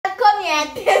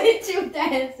can't tell the truth. I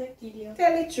have to kill you.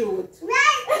 Tell the truth.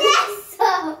 Right, yes,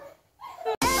 so.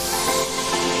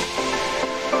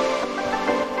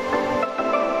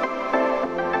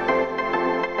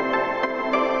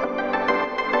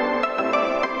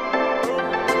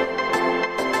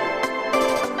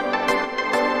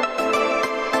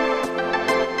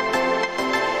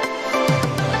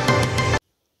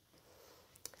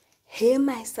 Hey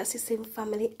my sassy same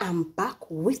family, I'm back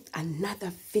with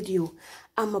another video.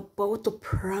 I'm about to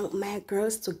prank my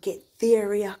girls to get their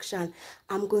reaction.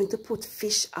 I'm going to put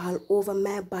fish all over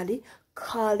my body,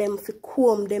 call them,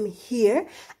 comb them here,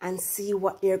 and see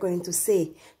what they're going to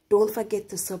say. Don't forget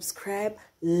to subscribe,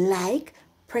 like,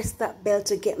 press that bell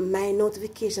to get my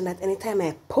notification that anytime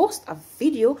I post a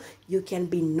video, you can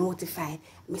be notified.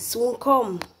 Me soon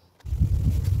come.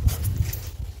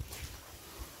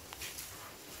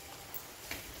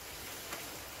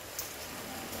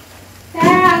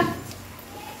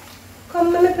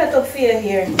 Come, let me pet up for you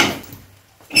here.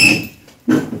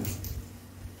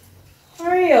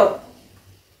 Hurry up.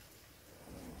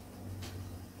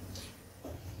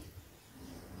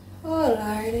 Oh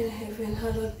Lord in heaven,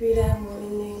 hallowed be thy holy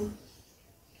name.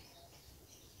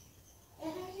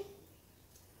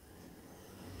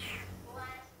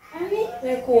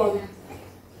 Let go.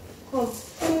 Come,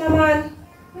 come on.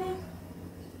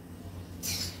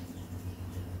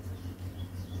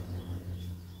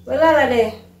 Well, all of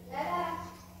them.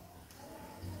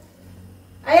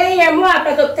 I hear more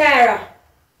pet up Tara.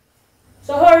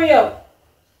 So hurry up.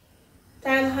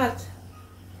 Time hot.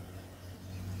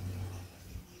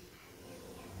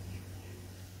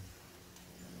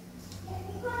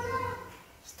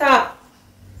 Stop.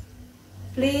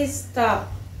 Please stop.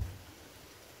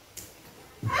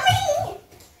 I'm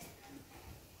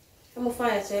gonna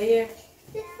find you here.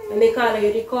 Let me call you.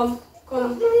 You come.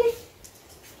 Come.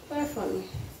 Where from me?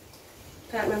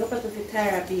 I'm going to put the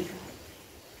Tara big.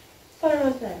 Turn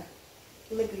around there.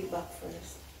 Let me do it back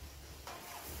first.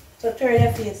 So turn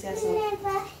your face, yes.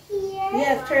 Never here.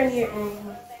 Yeah, turn here.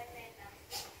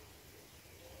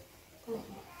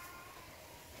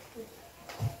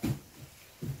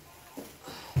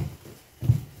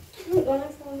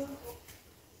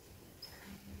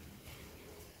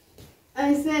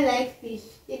 I smell like fish.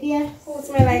 Did you? Who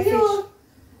smell like fish?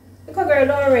 Look a girl,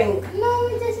 don't ring. No,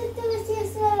 it doesn't tell us you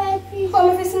smell like fish. Come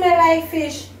if it smell like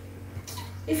fish.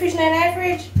 The fish not like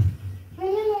fridge?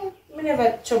 No. I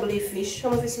never trouble the fish.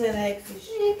 Come if it smell like fish.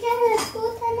 You can't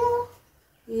go to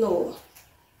No.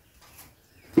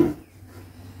 Come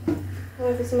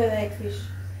if it smell like fish.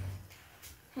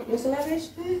 You smell fish?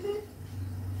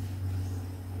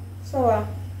 So what?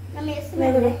 I mean, it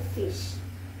smells like fish.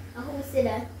 Who said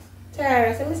that?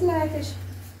 Tara, so it smell like fish.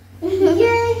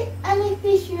 Yeah, I mean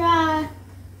fish raw.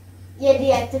 Yeah,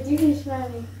 they are touchy fish,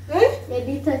 mommy. Hmm? Yeah,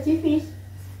 they touchy fish.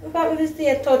 What would you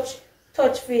say touch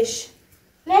fish?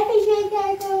 My fish will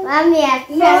can't go. Mommy, I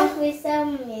prank with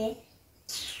some meat.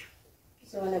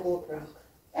 So I never prank.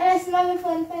 That's mommy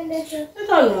fun find that. You don't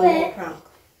know Where? prank.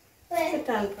 Where? Sit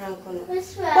and prank on it.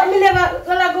 Which But one? me never,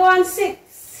 well I go and sit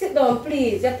down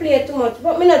please. You play too much.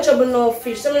 But me not trouble no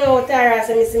fish. So me know Tara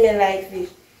say me smell like fish.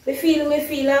 Me feel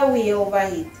a way over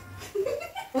it.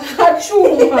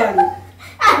 True man.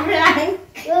 I prank.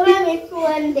 Go mommy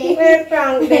one day. Where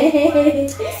prank then?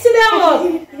 Sit down up.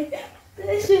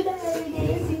 We should have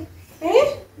video. Eh?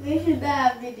 We should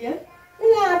have video. Me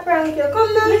not prank you.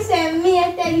 Come now. Me say me I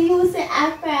tell you say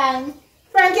I prank.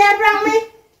 Frank, you prank me?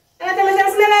 And I tell me I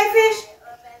smell like fish?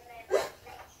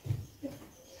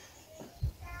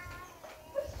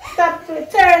 Stop,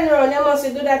 turn around. You must do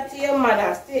that to your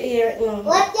mother. Stay here.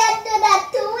 What you do that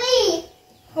to me?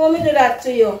 How me do that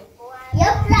to you?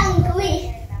 You prank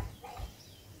me.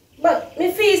 But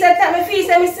me feel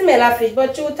say me smell a fish,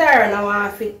 but you Tara now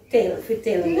want to tell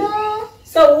me. No.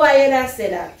 So why you not say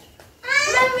that?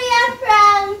 Mommy, I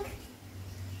prank.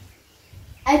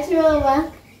 I throw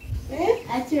back. Eh?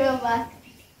 I throw back.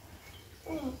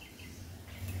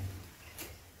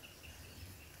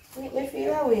 Make me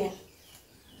feel away.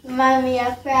 Mommy,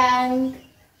 I prank.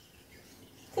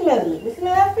 Smell me. Me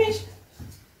smell a fish.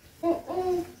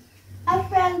 I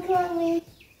prank mommy.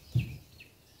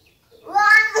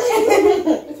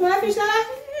 You smell a fish now?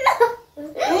 No.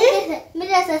 Me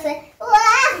just say,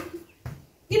 wow.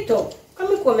 Get up.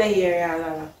 Come here,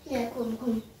 Lala. Yeah,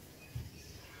 come.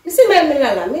 You smell me,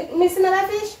 Lala? Me smell a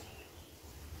fish?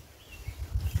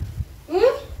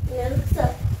 Yeah, look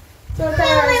so. So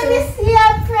Tara Mommy, say, me see a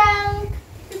prank.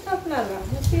 get up, Lala.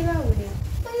 Me feel away.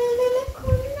 Mommy,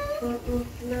 come now.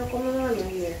 No, come on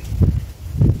here.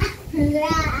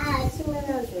 Yeah. Smell a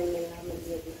fish, my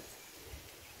baby.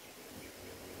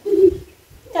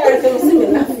 Tara say me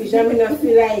smell a fish. fish. I mean, I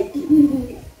feel like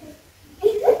it.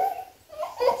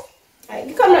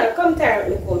 Right, come now, come Tara,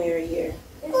 let me come here.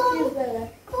 Come,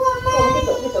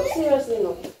 get up, seriously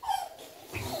no.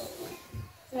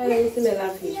 Let me smell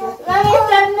that fish. How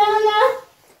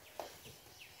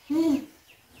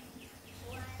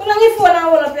long you phone and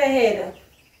hold up your head?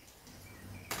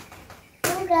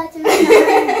 You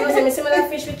see me smell that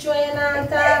fish with you and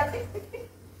talk?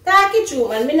 Talk it through,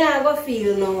 man. Me not go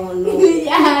feel no.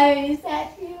 Yeah, you start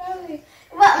feeling me.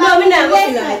 No, me not go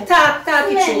feel no. Talk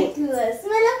it through.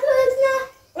 Smell the clothes now.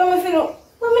 What me feel?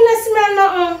 What me not smell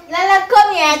nothing? Lala, come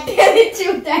here and tell the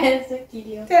truth. I will kill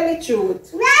you. Tell the truth.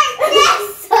 Right, yes,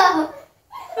 so.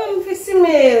 Come for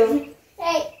smell.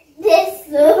 Hey, this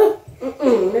so.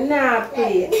 Me not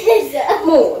play. This so.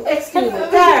 Move, excuse me.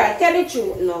 Tara, tell the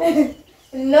truth now.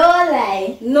 No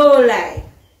lie. No lie.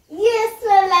 You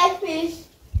smell like fish.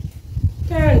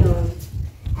 Turn on.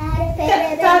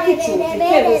 Talk it truth.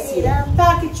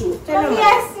 Talk it truth. Tell Come them.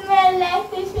 here, smell like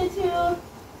fish with you.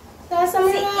 That's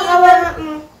something I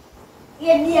want.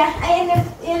 Yeah, I hang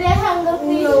up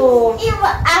fish. No. You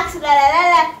ask la.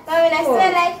 When I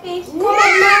smell like fish. Come on,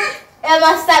 ma. You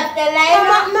must stop the line.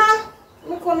 Come on, ma.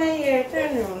 Come here.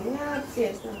 Turn around. Not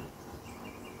serious now.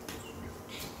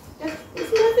 You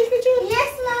smell fish with you?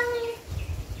 Yes, mommy.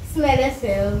 Smell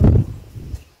yourself.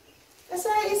 That's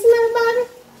why it smell bad.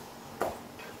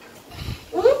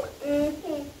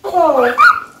 Oh.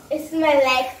 It smells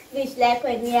like fish, like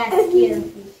when you are scared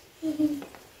fish.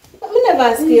 But me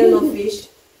never scare no fish.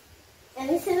 Let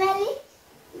me smell it.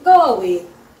 Go away.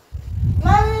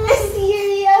 Mommy, I'm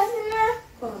serious now.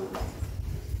 Come.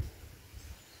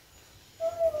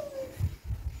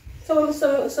 So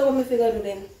what me figure do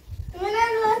then? I'm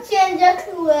not change your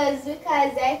clothes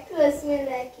because your clothes smell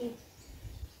like it.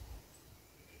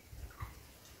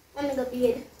 I'm going to go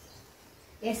bed.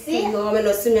 You see? No, I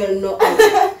don't smell nothing.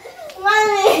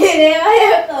 Mommy, where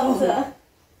you come from?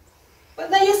 But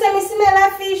then you say me smell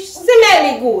like fish. Smell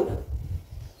it good.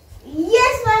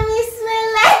 Yes, mommy, smell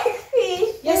like fish.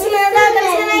 You smell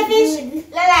like fish?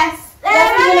 Lala,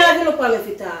 You not look at me if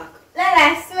you talk.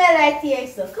 Lala, smell like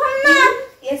tears. So come now.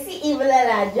 You see evil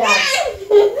Lala Jack.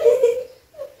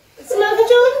 Smell the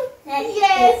truth?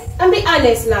 Yes. And be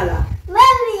honest, Lala.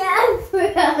 Mommy, I'm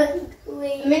from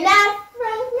Queen. I'm not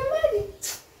from nobody.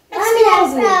 Mommy, I'm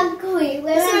Excuse me. from Queen.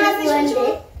 Where You smell am like I fish with one you?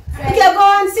 day? Okay, go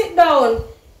and sit down.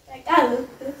 Like,